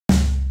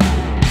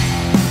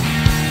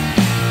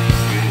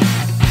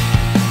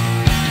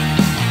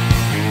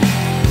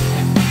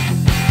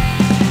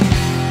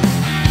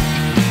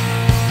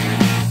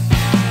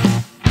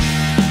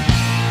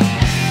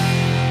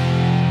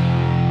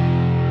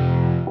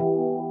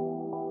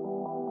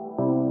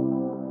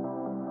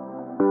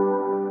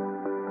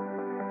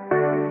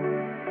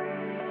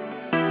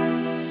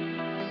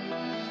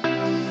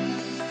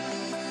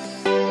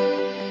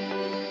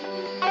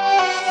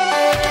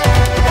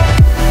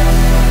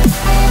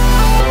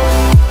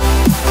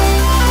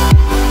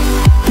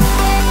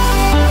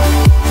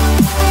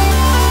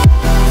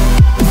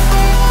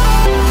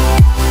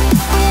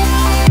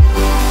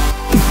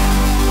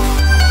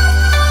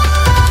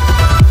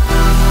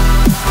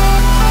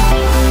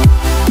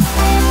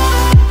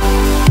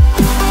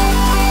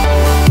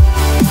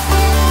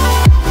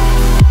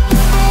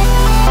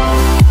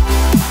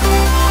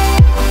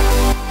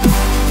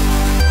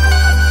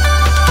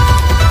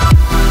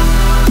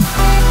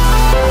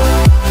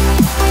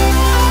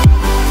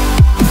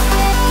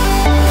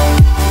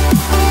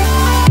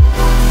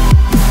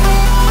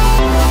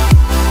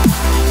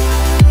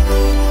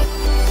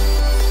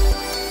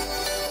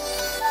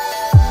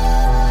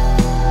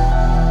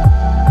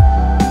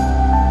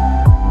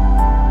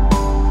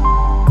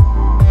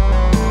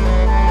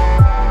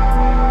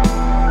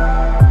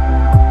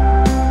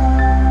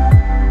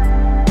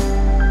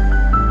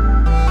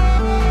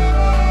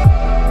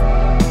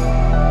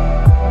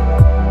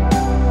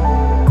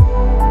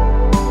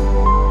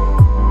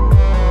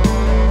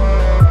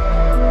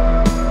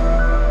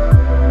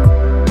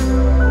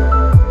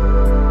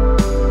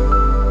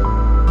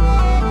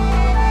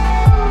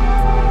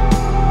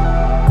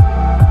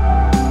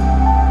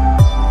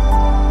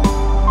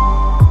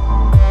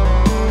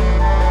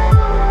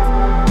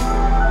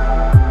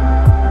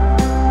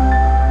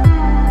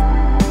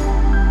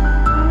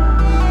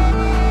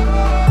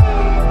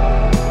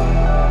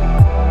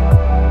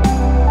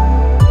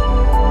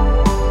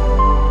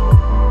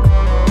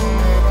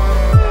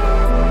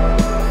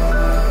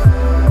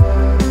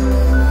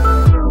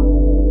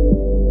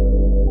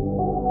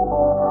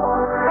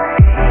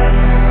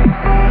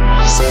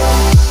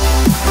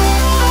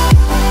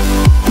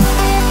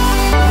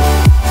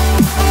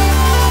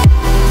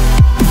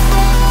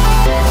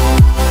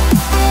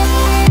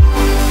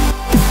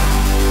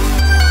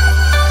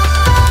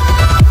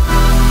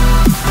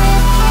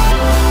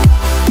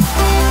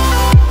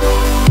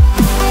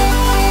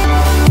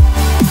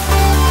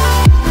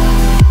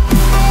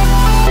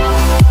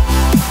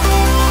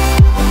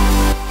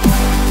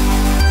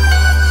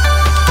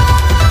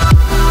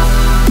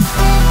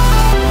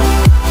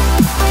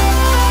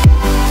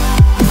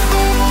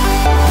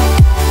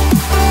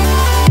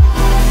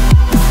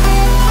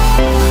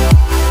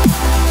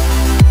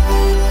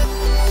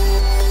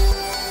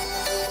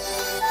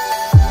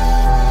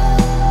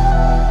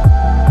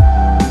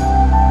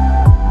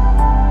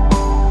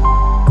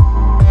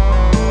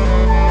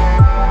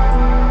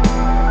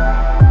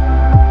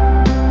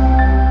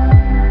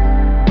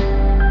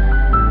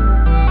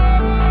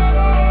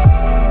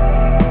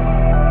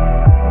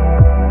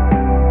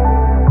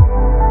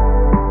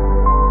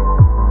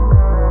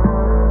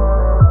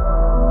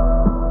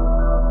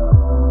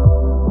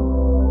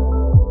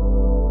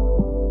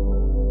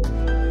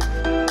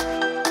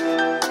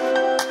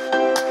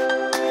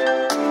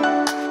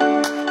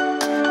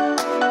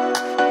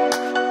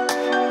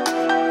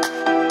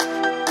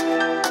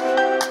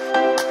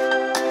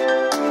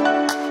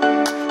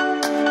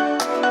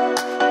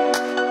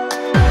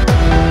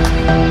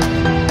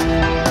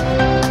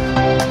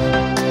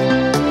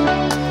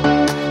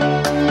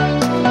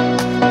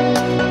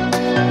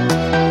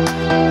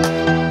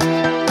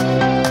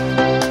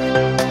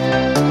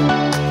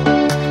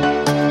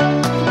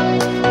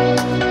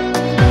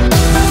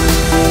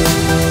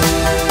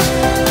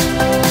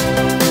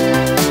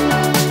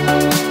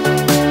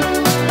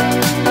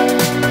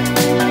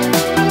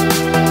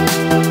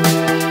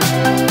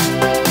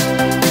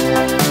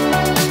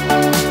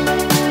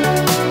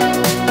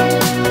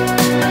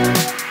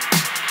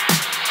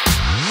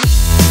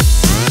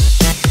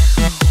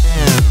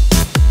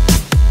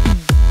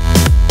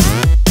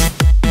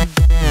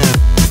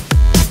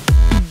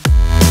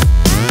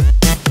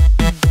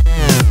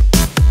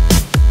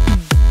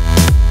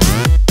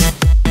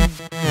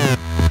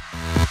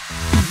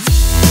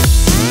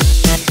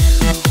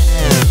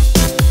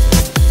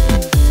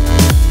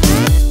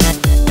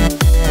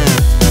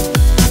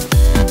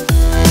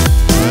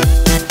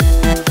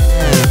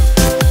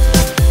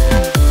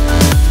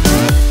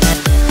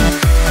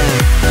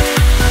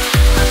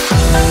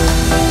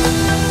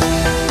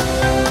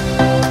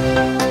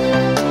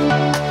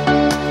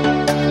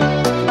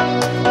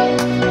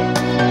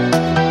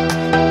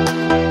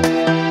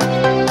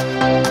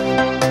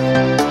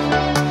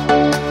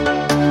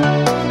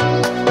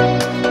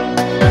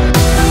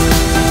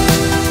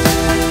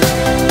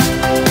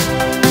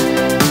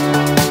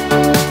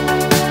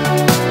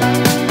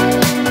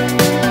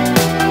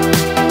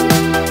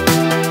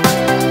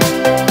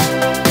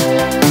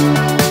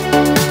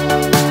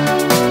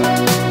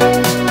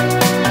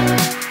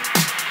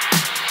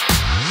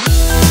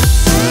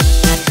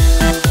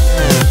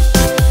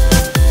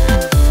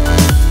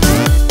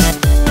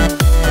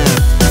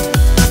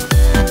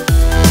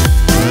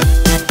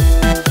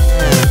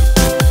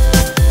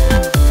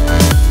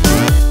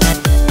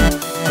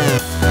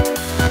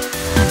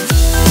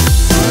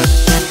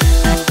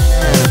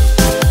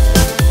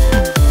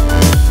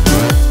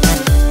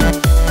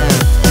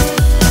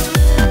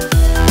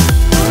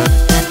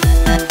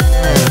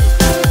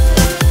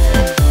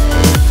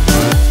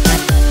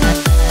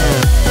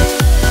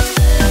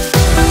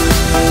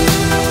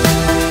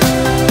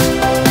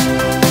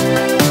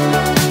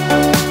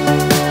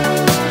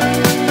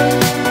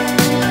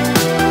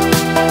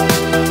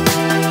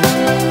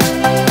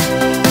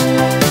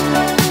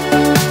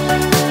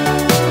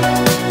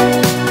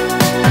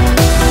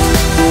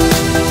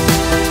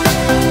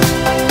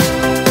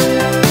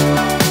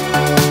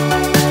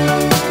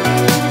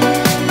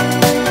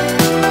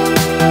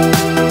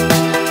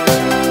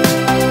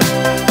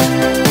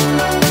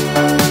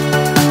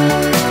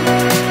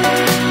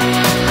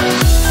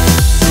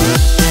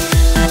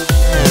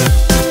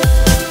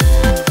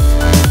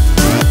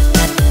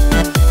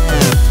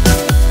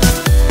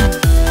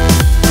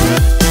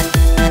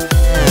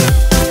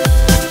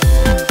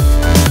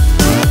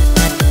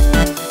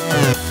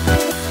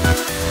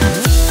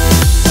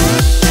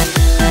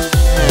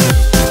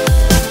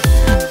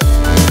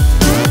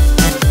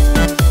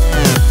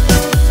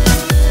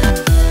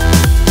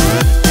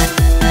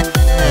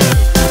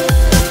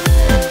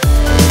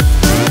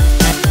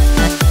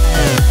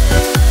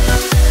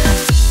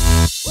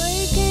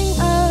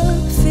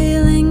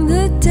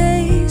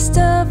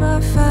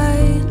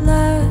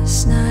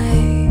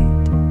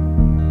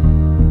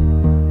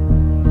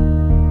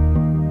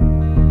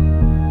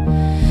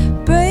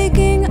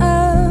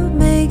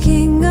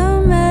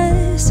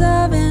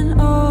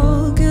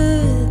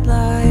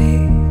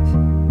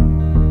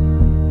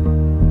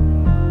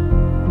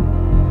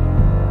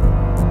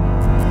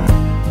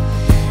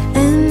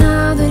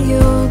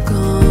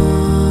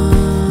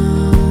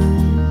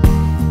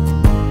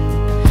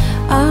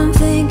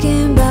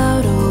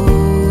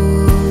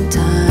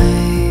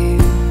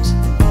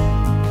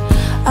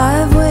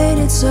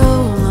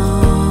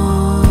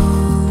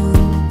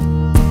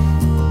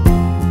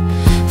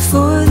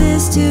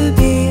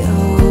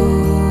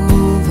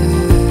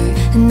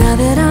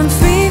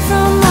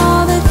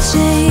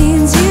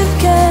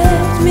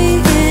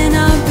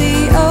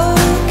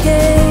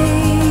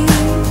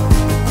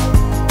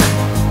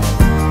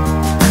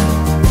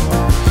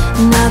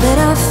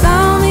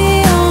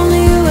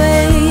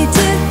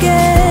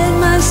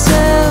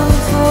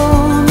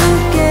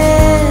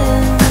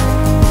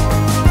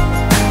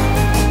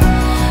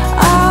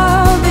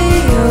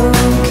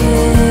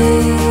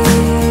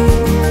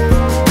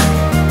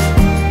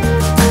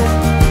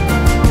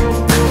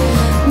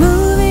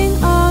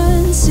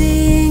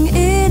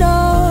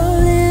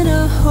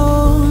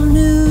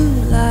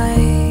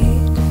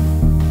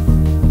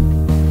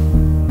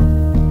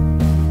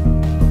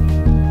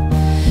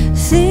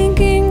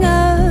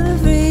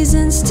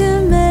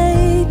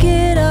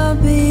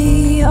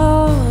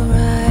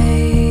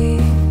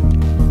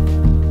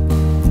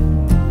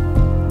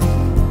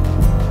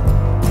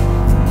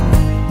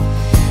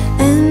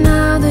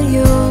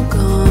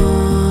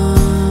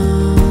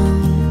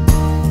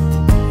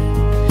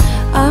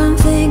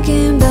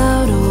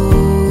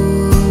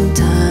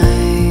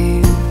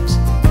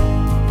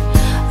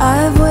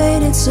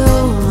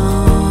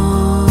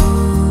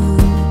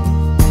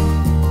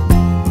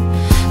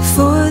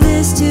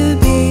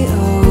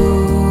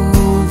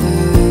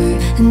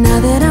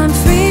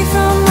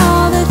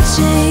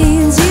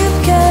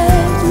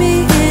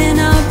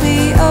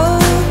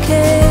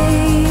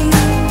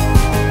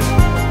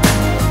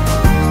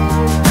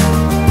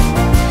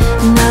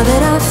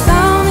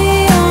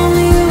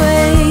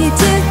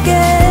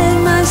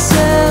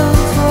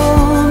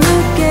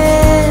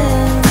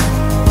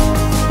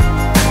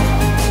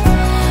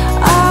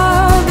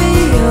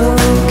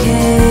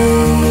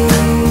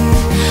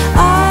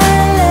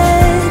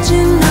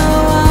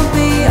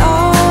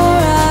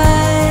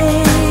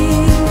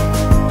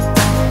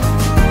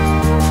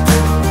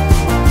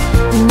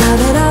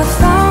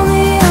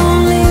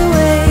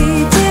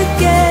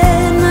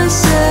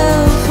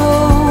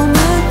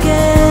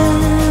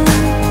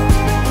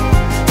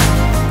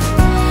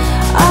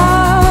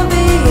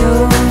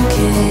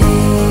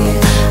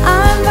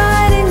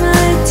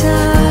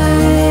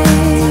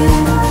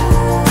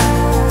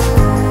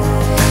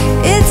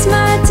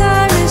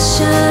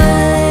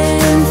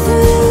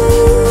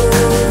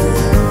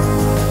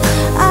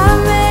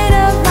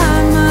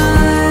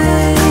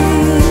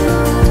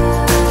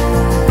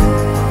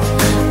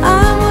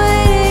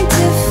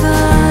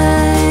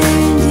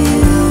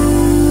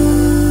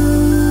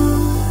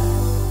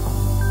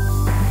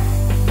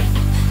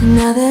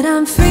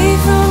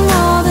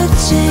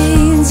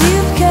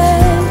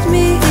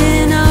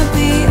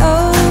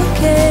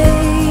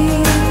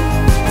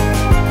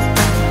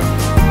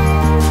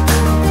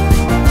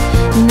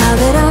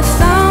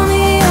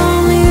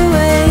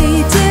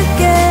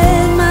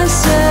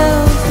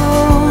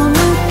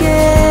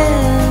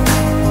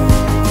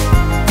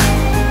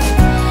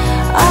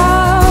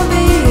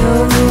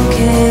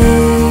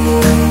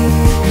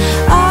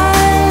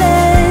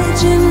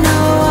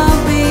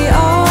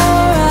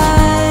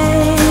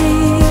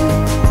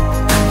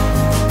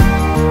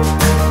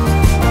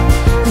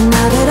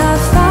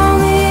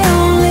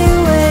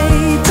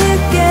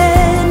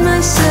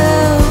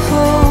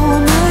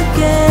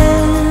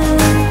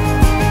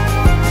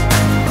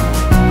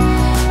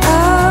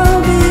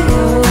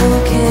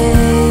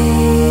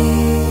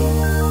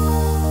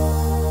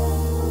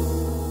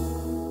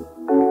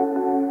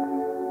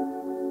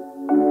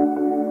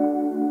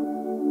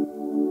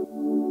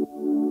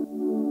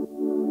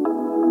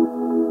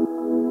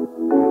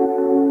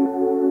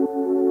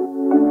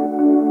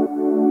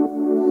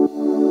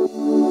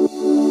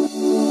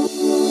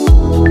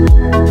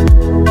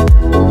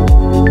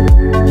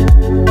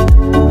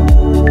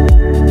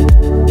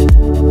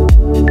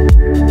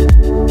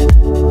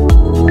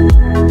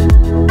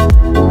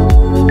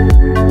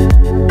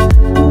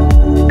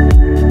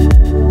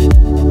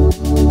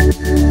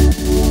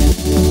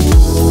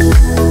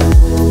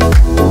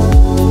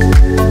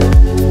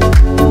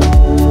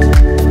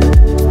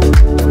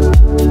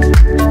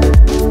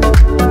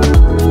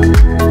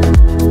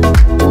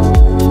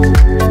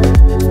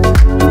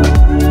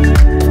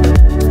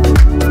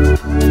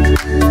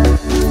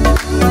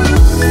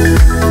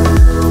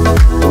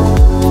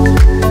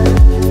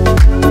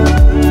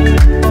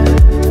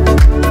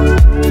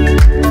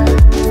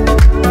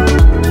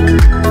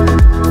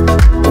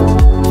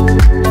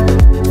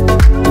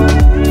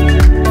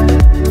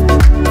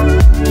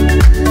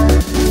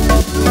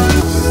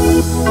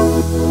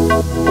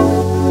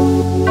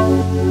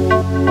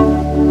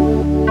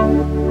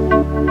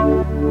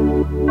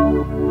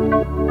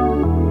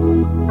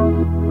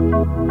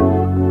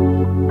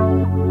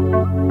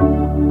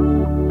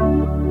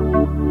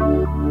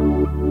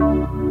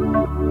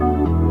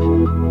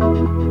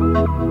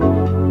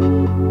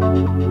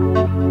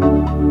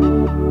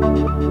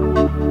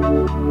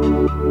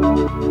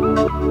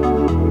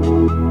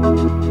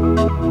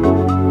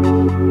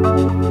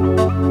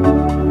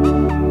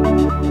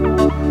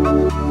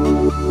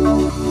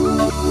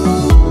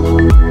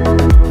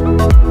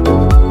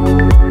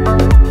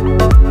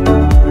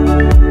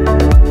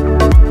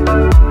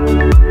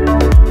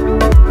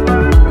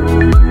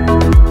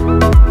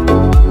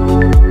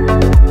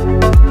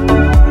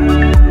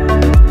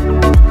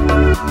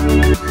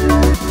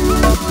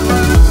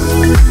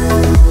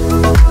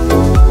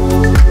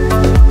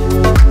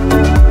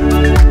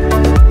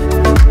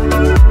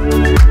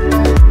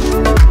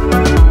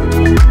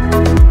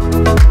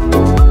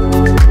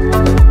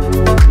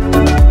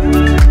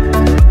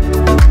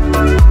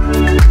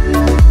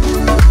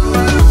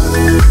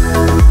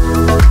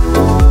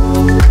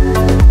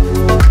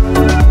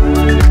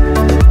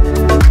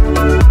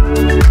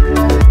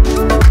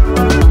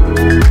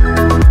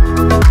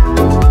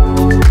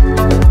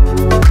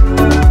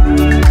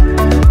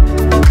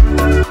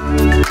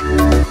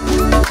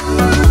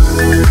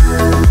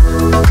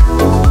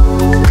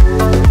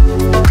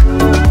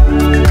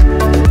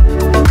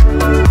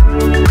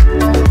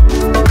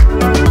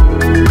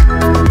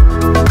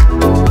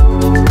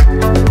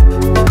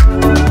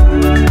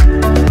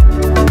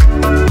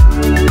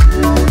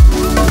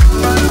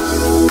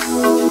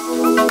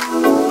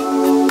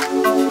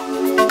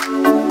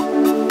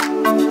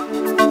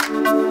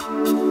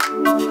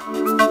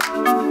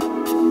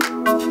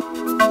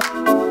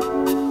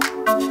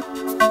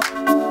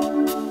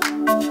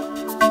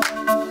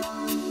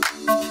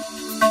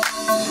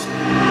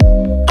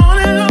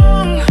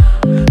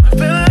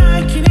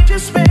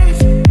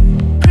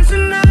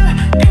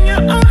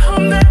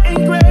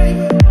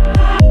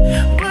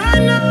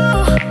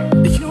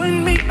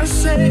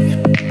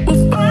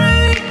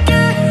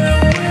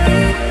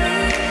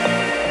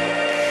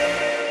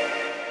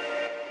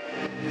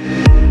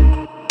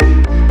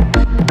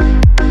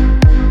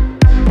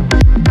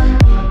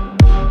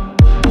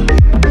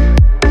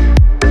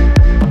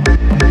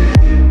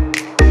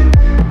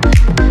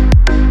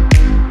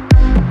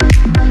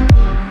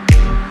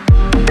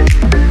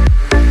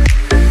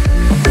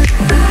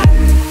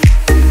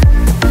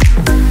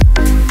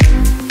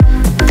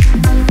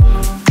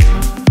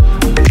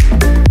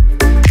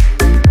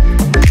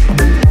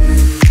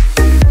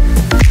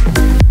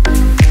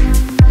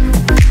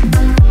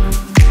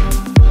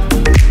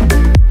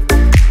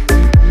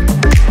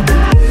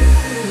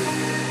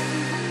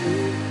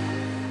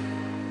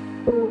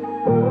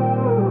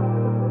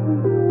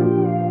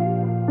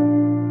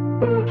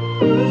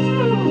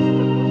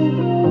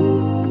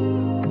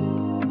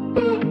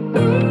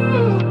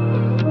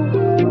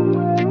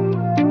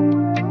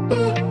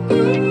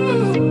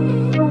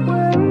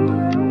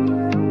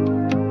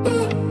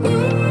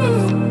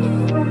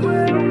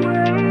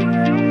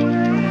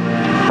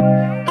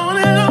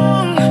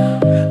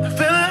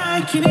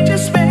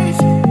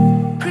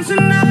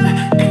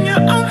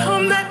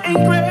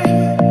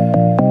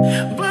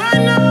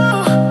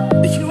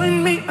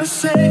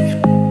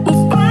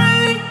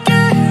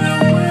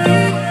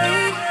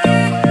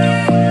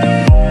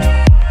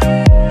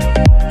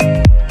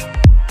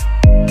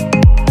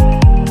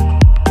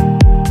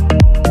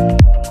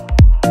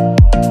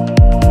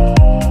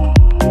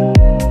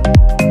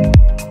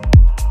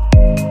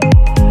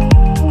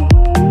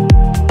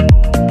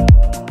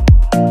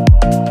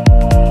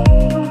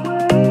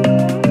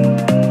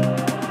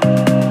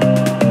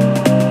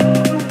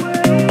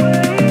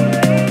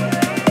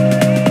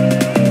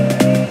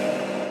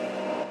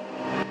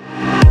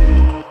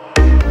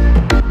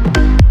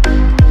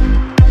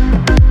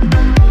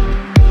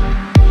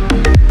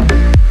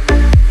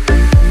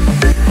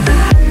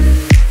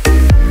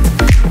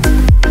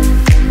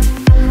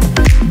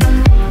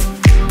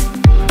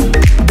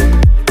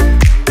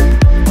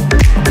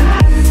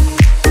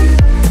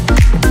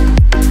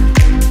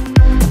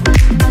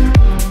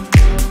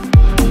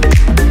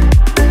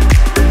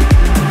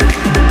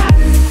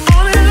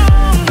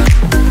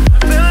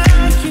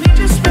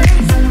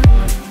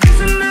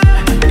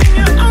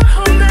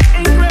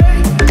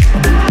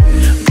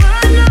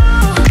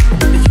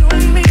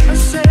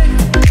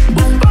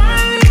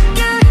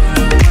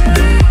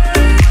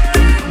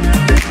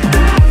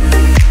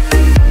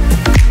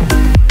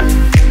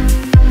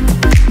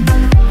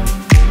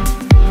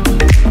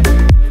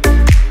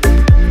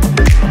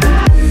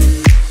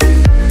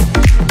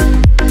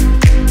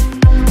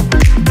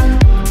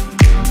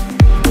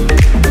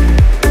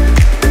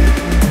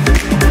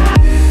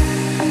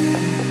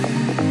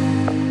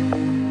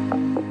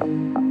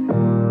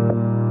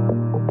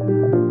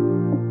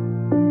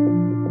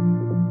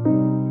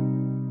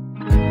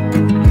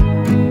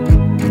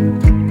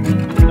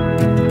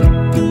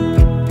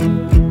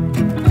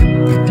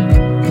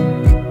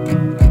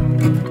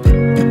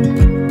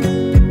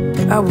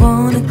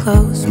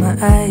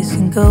eyes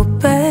and go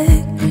back,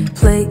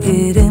 play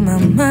it in my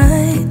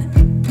mind.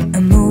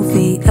 A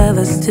movie of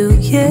us two,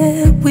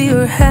 yeah, we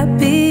were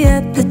happy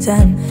at the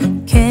time.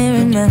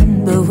 Can't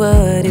remember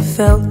what it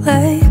felt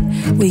like.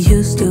 We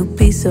used to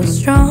be so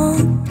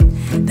strong.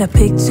 That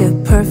picture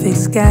perfect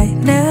sky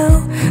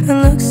now, it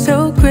looks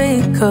so gray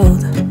and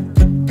cold.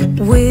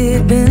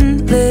 We've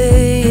been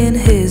laying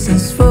here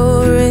since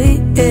 4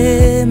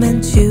 a.m.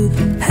 and you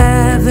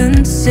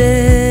haven't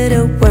said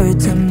a word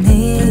to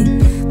me.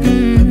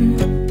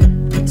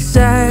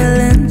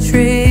 Silent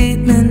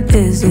treatment,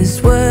 is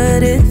this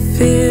what it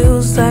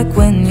feels like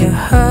when your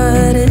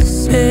heart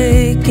is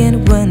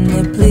aching, when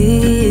it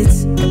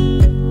bleeds?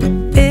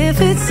 If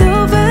it's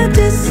over,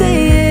 just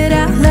say it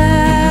out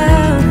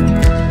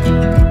loud.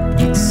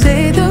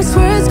 Say those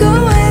words,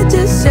 go ahead,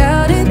 just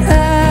shout it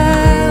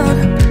out.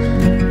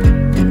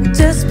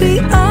 Just be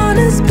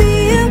honest,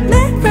 be a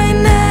man right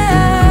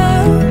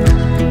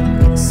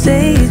now.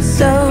 Say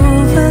it's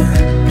over,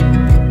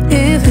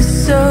 if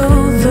it's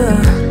over.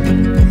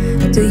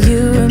 Do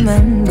you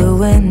remember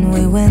when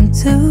we went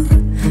to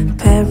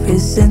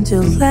Paris in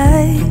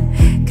July?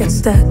 Got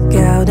stuck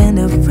out in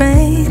the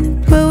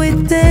rain, but we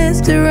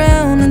danced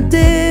around and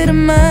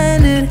didn't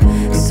mind it.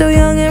 So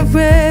young and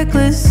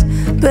reckless,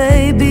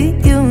 baby,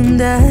 you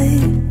and I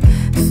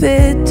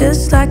fit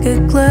just like a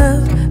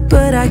glove,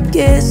 but I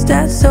guess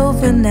that's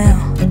over now.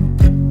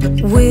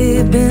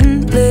 We've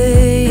been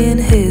laying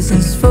here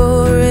since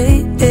 4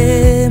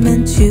 a.m.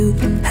 and you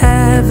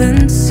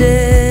haven't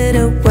said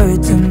a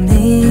word to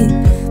me.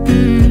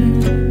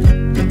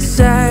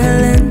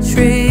 Silent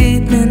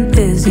treatment,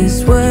 is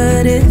this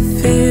what it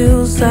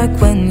feels like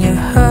when your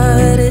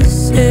heart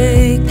is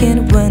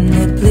aching, when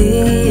it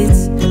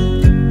bleeds?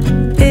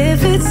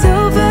 If it's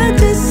over,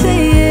 just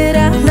say it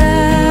out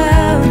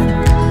loud.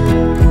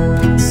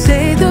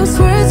 Say those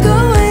words, go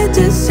ahead,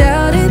 just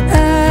shout it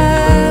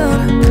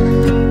out.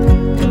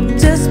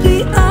 Just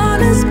be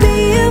honest,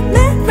 be a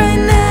man right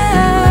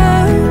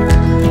now.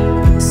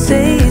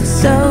 Say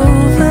it's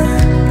over,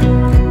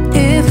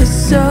 if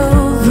it's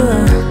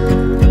over.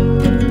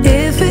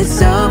 If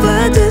it's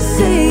over, just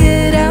say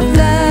it out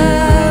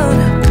loud.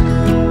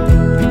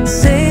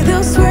 Say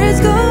those words,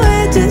 go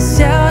ahead, just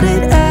shout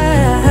it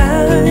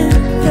out.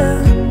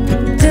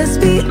 Just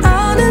be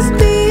honest,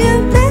 be a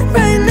man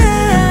right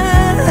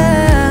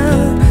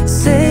now.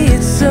 Say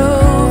it's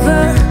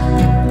over,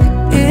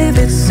 if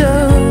it's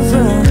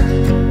over.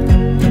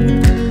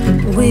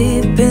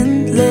 We've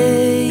been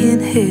laying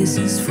here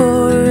since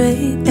 4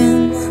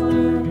 a.m.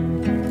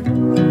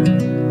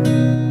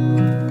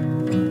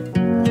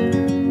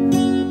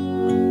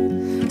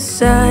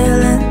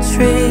 Silent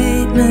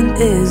treatment,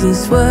 is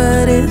this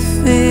what it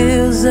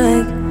feels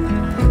like?